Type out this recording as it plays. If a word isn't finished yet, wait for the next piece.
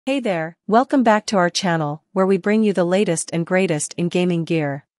Hey there, welcome back to our channel, where we bring you the latest and greatest in gaming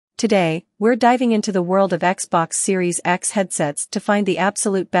gear. Today, we're diving into the world of Xbox Series X headsets to find the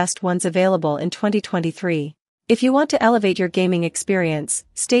absolute best ones available in 2023. If you want to elevate your gaming experience,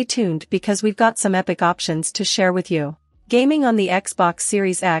 stay tuned because we've got some epic options to share with you. Gaming on the Xbox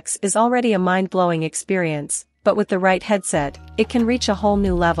Series X is already a mind-blowing experience, but with the right headset, it can reach a whole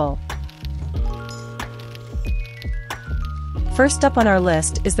new level. First up on our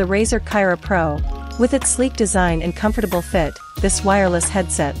list is the Razer Kyra Pro. With its sleek design and comfortable fit, this wireless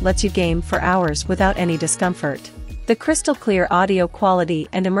headset lets you game for hours without any discomfort. The crystal-clear audio quality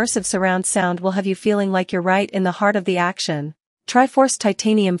and immersive surround sound will have you feeling like you're right in the heart of the action. Triforce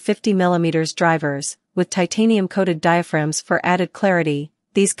titanium 50mm drivers, with titanium-coated diaphragms for added clarity,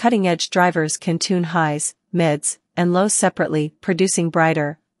 these cutting-edge drivers can tune highs, mids, and lows separately, producing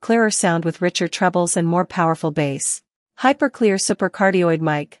brighter, clearer sound with richer trebles and more powerful bass. Hyperclear supercardioid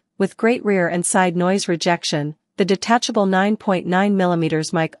mic, with great rear and side noise rejection, the detachable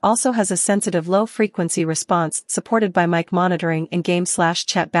 9.9mm mic also has a sensitive low-frequency response supported by mic monitoring and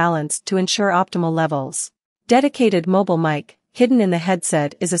game/chat balance to ensure optimal levels. Dedicated mobile mic, hidden in the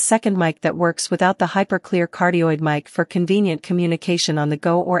headset is a second mic that works without the hyperclear cardioid mic for convenient communication on the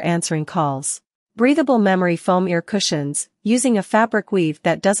go or answering calls. Breathable memory foam ear cushions, using a fabric weave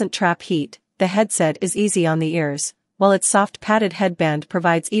that doesn't trap heat, the headset is easy on the ears, while its soft padded headband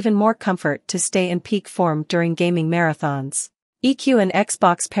provides even more comfort to stay in peak form during gaming marathons. EQ and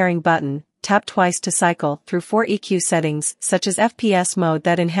Xbox pairing button, tap twice to cycle through 4 EQ settings such as FPS mode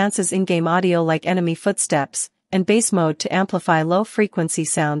that enhances in-game audio like enemy footsteps, and bass mode to amplify low-frequency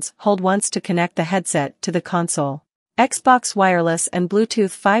sounds. Hold once to connect the headset to the console. Xbox Wireless and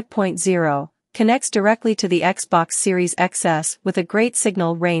Bluetooth 5.0 connects directly to the Xbox Series XS with a great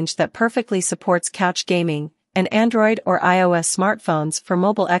signal range that perfectly supports couch gaming, and Android or iOS smartphones for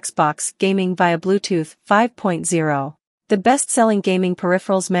mobile Xbox gaming via Bluetooth 5.0. The best-selling gaming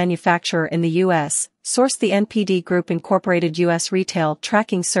peripherals manufacturer in the US, sourced the NPD Group Incorporated US Retail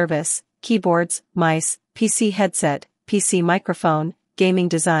Tracking Service, keyboards, mice, PC headset, PC microphone, gaming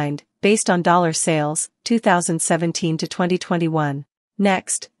designed, based on dollar sales, 2017 to 2021.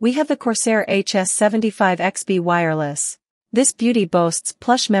 Next, we have the Corsair HS75XB Wireless. This beauty boasts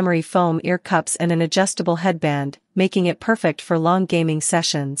plush memory foam ear cups and an adjustable headband, making it perfect for long gaming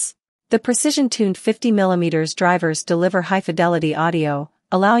sessions. The precision-tuned 50mm drivers deliver high-fidelity audio,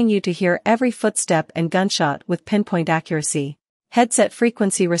 allowing you to hear every footstep and gunshot with pinpoint accuracy. Headset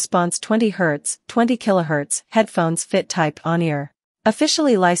frequency response 20 Hz, 20 kHz, headphones fit type on-ear.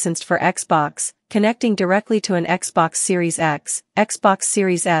 Officially licensed for Xbox, connecting directly to an Xbox Series X, Xbox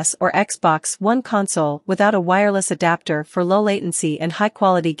Series S or Xbox One console without a wireless adapter for low latency and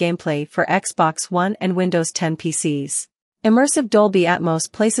high-quality gameplay for Xbox One and Windows 10 PCs. Immersive Dolby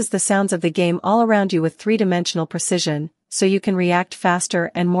Atmos places the sounds of the game all around you with three-dimensional precision, so you can react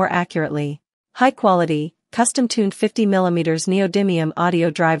faster and more accurately. High-quality, custom-tuned 50mm neodymium audio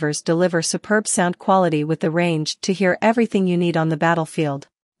drivers deliver superb sound quality with the range to hear everything you need on the battlefield.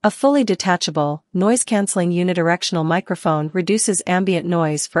 A fully detachable, noise-canceling unidirectional microphone reduces ambient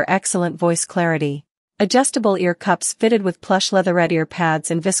noise for excellent voice clarity. Adjustable ear cups fitted with plush leatherette ear pads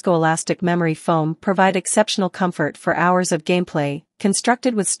and viscoelastic memory foam provide exceptional comfort for hours of gameplay,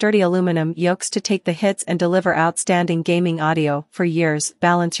 constructed with sturdy aluminum yokes to take the hits and deliver outstanding gaming audio for years.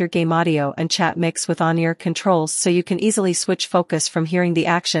 Balance your game audio and chat mix with on-ear controls so you can easily switch focus from hearing the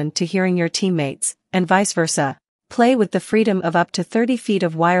action to hearing your teammates, and vice versa. Play with the freedom of up to 30 feet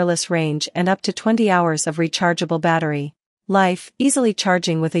of wireless range and up to 20 hours of rechargeable battery life, easily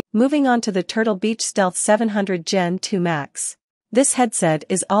charging with a. Moving on to the Turtle Beach Stealth 700 Gen 2 Max. This headset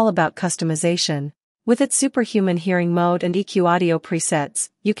is all about customization. With its superhuman hearing mode and EQ audio presets,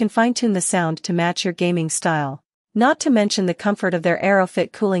 you can fine-tune the sound to match your gaming style. Not to mention the comfort of their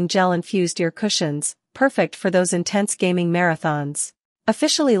AeroFit cooling gel-infused ear cushions, perfect for those intense gaming marathons.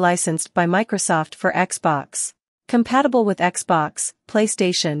 Officially licensed by Microsoft for Xbox. Compatible with Xbox,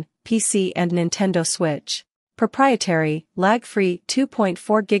 PlayStation, PC and Nintendo Switch. Proprietary, lag-free 2.4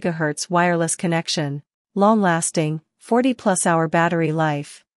 GHz wireless connection. Long-lasting, 40+ hour battery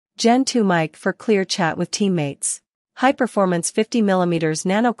life. Gen 2 mic for clear chat with teammates. High-performance 50mm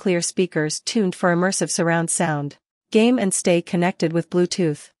nano-clear speakers tuned for immersive surround sound. Game and stay connected with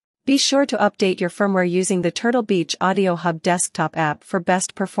Bluetooth. Be sure to update your firmware using the Turtle Beach Audio Hub desktop app for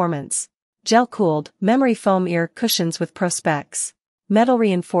best performance. Gel-cooled, memory foam ear cushions with Pro specs.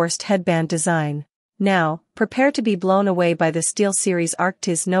 Metal-reinforced headband design. Now, prepare to be blown away by the SteelSeries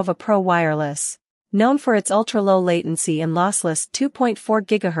Arctis Nova Pro Wireless. Known for its ultra-low latency and lossless 2.4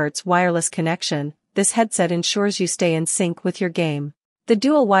 GHz wireless connection, this headset ensures you stay in sync with your game. The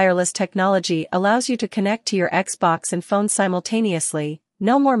dual wireless technology allows you to connect to your Xbox and phone simultaneously,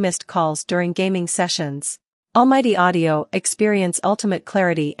 no more missed calls during gaming sessions. Almighty Audio experience ultimate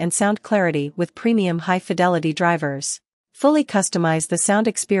clarity and sound clarity with premium high-fidelity drivers. Fully customize the sound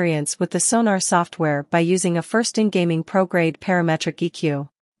experience with the Sonar software by using a first-in-gaming pro-grade parametric EQ.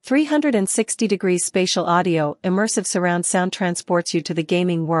 360 degrees spatial audio immersive surround sound transports you to the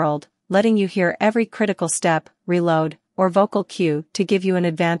gaming world, letting you hear every critical step, reload, or vocal cue to give you an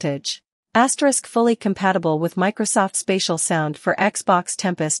advantage. Asterisk fully compatible with Microsoft Spatial Sound for Xbox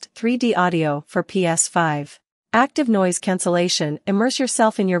Tempest 3D Audio for PS5. Active noise cancellation. Immerse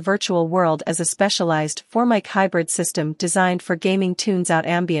yourself in your virtual world as a specialized 4-mic hybrid system designed for gaming tunes out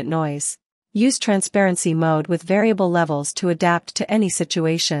ambient noise. Use transparency mode with variable levels to adapt to any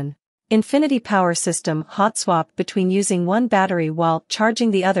situation. Infinity power system. Hot swap between using one battery while charging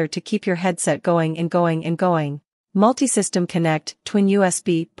the other to keep your headset going and going and going. Multi-system connect. Twin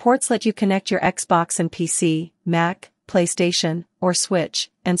USB ports let you connect your Xbox and PC, Mac, PlayStation, or Switch,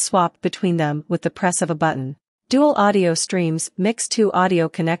 and swap between them with the press of a button. Dual audio streams. Mix two audio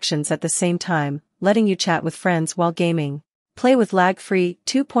connections at the same time, letting you chat with friends while gaming. Play with lag-free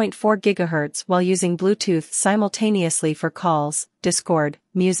 2.4 GHz while using Bluetooth simultaneously for calls, Discord,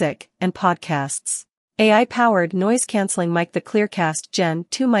 music, and podcasts. AI-powered noise-canceling mic. The Clearcast Gen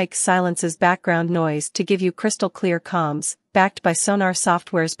 2 mic silences background noise to give you crystal-clear comms, backed by Sonar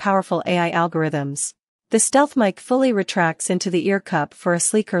Software's powerful AI algorithms. The Stealth mic fully retracts into the ear cup for a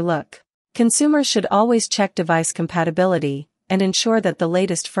sleeker look. Consumers should always check device compatibility and ensure that the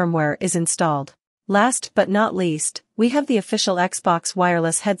latest firmware is installed. Last but not least, we have the official Xbox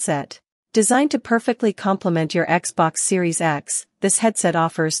wireless headset. Designed to perfectly complement your Xbox Series X, this headset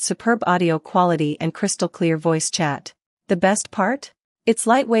offers superb audio quality and crystal-clear voice chat. The best part? It's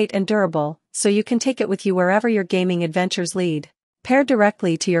lightweight and durable, so you can take it with you wherever your gaming adventures lead. Pair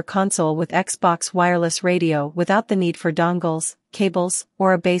directly to your console with Xbox wireless radio without the need for dongles, cables,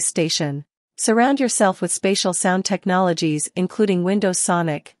 or a base station. Surround yourself with spatial sound technologies including Windows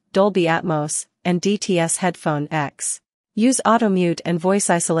Sonic, Dolby Atmos, and DTS Headphone X. Use auto mute and voice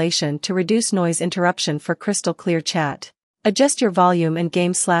isolation to reduce noise interruption for crystal clear chat. Adjust your volume and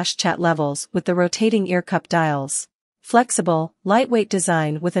game/chat levels with the rotating ear cup dials. Flexible, lightweight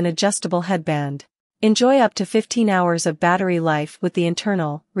design with an adjustable headband. Enjoy up to 15 hours of battery life with the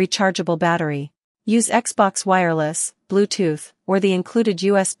internal, rechargeable battery. Use Xbox Wireless, Bluetooth, or the included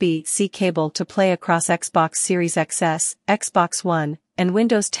USB-C cable to play across Xbox Series XS, Xbox One, and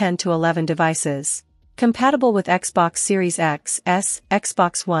Windows 10 to 11 devices. Compatible with Xbox Series X, S,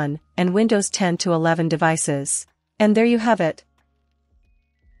 Xbox One, and Windows 10 to 11 devices. And there you have it.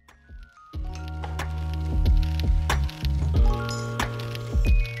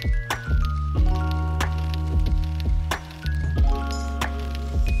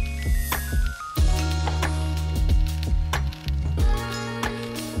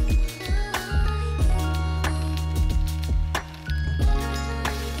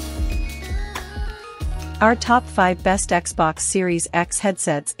 Our top 5 best Xbox Series X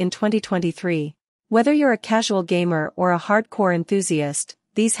headsets in 2023. Whether you're a casual gamer or a hardcore enthusiast,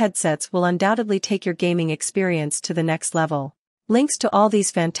 these headsets will undoubtedly take your gaming experience to the next level. Links to all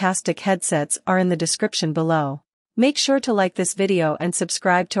these fantastic headsets are in the description below. Make sure to like this video and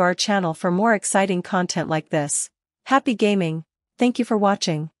subscribe to our channel for more exciting content like this. Happy gaming! Thank you for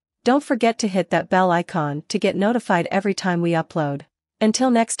watching. Don't forget to hit that bell icon to get notified every time we upload. Until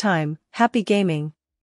next time, happy gaming!